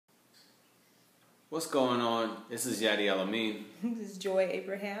What's going on? This is Yadi Alamin. This is Joy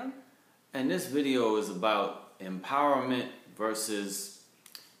Abraham. And this video is about empowerment versus,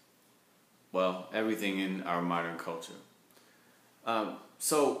 well, everything in our modern culture.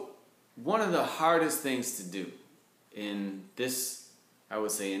 So one of the hardest things to do in this, I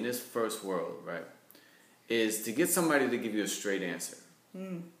would say, in this first world, right, is to get somebody to give you a straight answer.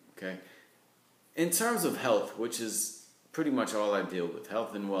 Okay? In terms of health, which is pretty much all I deal with,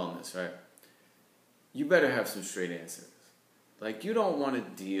 health and wellness, right? You better have some straight answers. Like, you don't want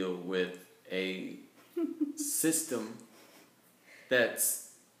to deal with a system that's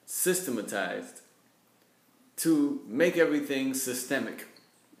systematized to make everything systemic.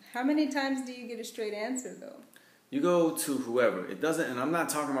 How many times do you get a straight answer, though? You go to whoever. It doesn't, and I'm not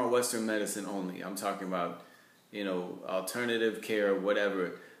talking about Western medicine only. I'm talking about, alternative care,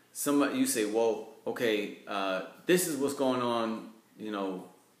 whatever. Somebody, you say, well, okay, this is what's going on,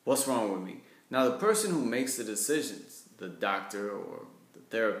 what's wrong with me? Now, the person who makes the decisions, the doctor or the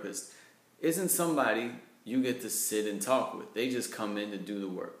therapist, isn't somebody you get to sit and talk with. They just come in to do the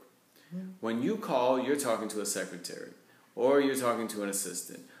work. When you call, you're talking to a secretary, or you're talking to an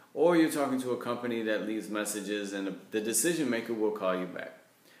assistant, or you're talking to a company that leaves messages, and the decision maker will call you back.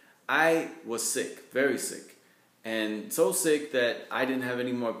 I was sick, very sick, and so sick that I didn't have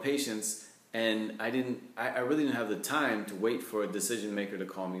any more patience, and I really didn't have the time to wait for a decision maker to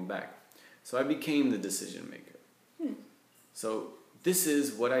call me back. So I became the decision maker. So this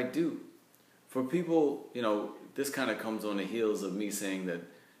is what I do. For people, this kind of comes on the heels of me saying that,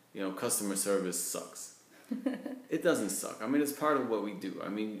 customer service sucks. It doesn't suck. I mean, it's part of what we do. I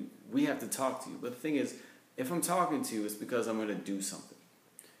mean, we have to talk to you. But the thing is, if I'm talking to you, it's because I'm going to do something.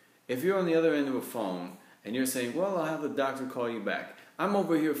 If you're on the other end of a phone and you're saying, well, I'll have the doctor call you back. I'm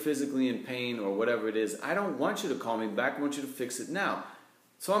over here physically in pain or whatever it is. I don't want you to call me back. I want you to fix it now.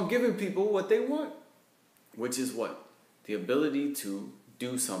 So I'm giving people what they want, which is what? The ability to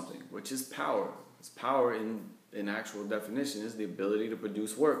do something, which is power. It's power in actual definition is the ability to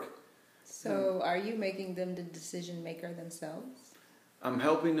produce work. So are you making them the decision maker themselves? I'm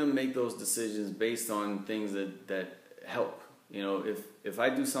helping them make those decisions based on things that help. If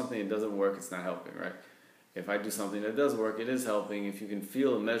I do something that doesn't work, it's not helping, right? If I do something that does work, it is helping. If you can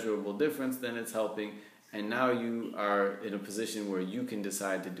feel a measurable difference, then it's helping. And now you are in a position where you can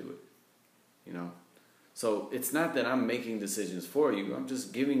decide to do it, So it's not that I'm making decisions for you. I'm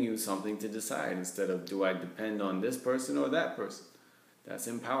just giving you something to decide instead of do I depend on this person or that person. That's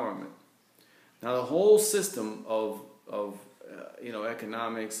empowerment. Now the whole system of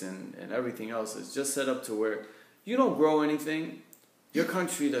economics and everything else is just set up to where you don't grow anything. Your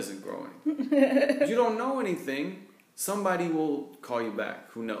country doesn't grow anything. You don't know anything. Somebody will call you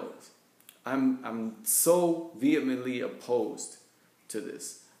back. Who knows? I'm so vehemently opposed to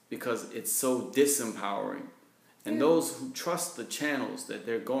this because it's so disempowering. And those who trust the channels that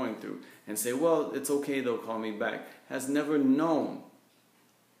they're going through and say, well, it's okay, they'll call me back, has never known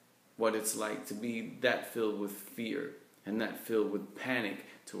what it's like to be that filled with fear and that filled with panic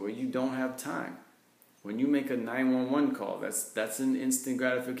to where you don't have time. When you make a 911 call, that's an instant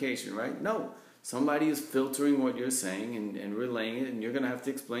gratification, right? No. Somebody is filtering what you're saying and relaying it, and you're going to have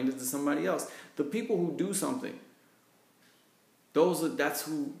to explain it to somebody else. The people who do something, that's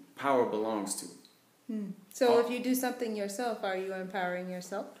who power belongs to. So if you do something yourself, are you empowering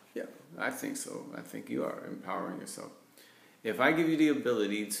yourself? Yeah, I think so. I think you are empowering yourself. If I give you the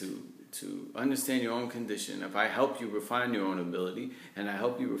ability to understand your own condition, if I help you refine your own ability, and I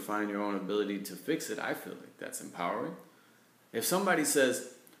help you refine your own ability to fix it, I feel like that's empowering. If somebody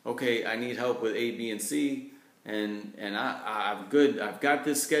says, okay, I need help with A, B, and C, and I've got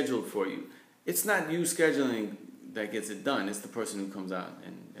this scheduled for you. It's not you scheduling that gets it done. It's the person who comes out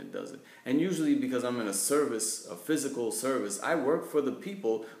and does it. And usually because I'm in a physical service, I work for the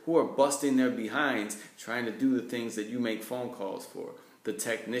people who are busting their behinds trying to do the things that you make phone calls for. The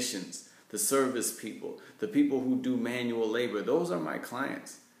technicians, the service people, the people who do manual labor. Those are my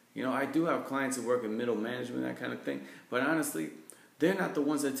clients. I do have clients who work in middle management, that kind of thing. But honestly, they're not the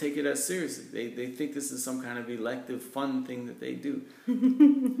ones that take it as seriously. They think this is some kind of elective, fun thing that they do.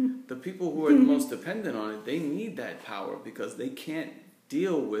 The people who are the most dependent on it, they need that power because they can't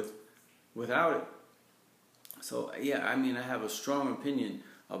deal without it. So, yeah, I have a strong opinion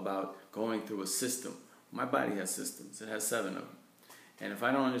about going through a system. My body has systems. It has 7 of them. And if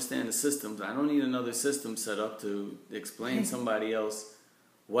I don't understand the systems, I don't need another system set up to explain somebody else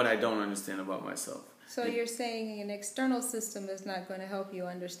what I don't understand about myself. So you're saying an external system is not going to help you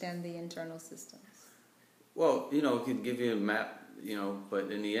understand the internal systems? Well, it could give you a map,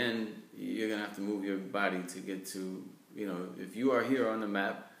 but in the end, you're going to have to move your body to get to, if you are here on the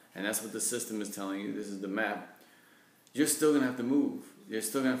map and that's what the system is telling you. This is the map. You're still gonna have to move. You're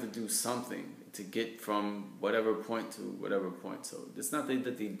still gonna have to do something to get from whatever point to whatever point. So it's not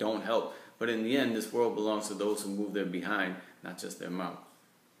that they don't help, but in the end, this world belongs to those who move their behind, not just their mouth.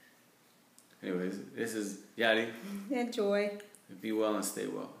 Anyways, this is Yadi. Enjoy. Be well and stay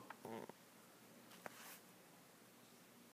well.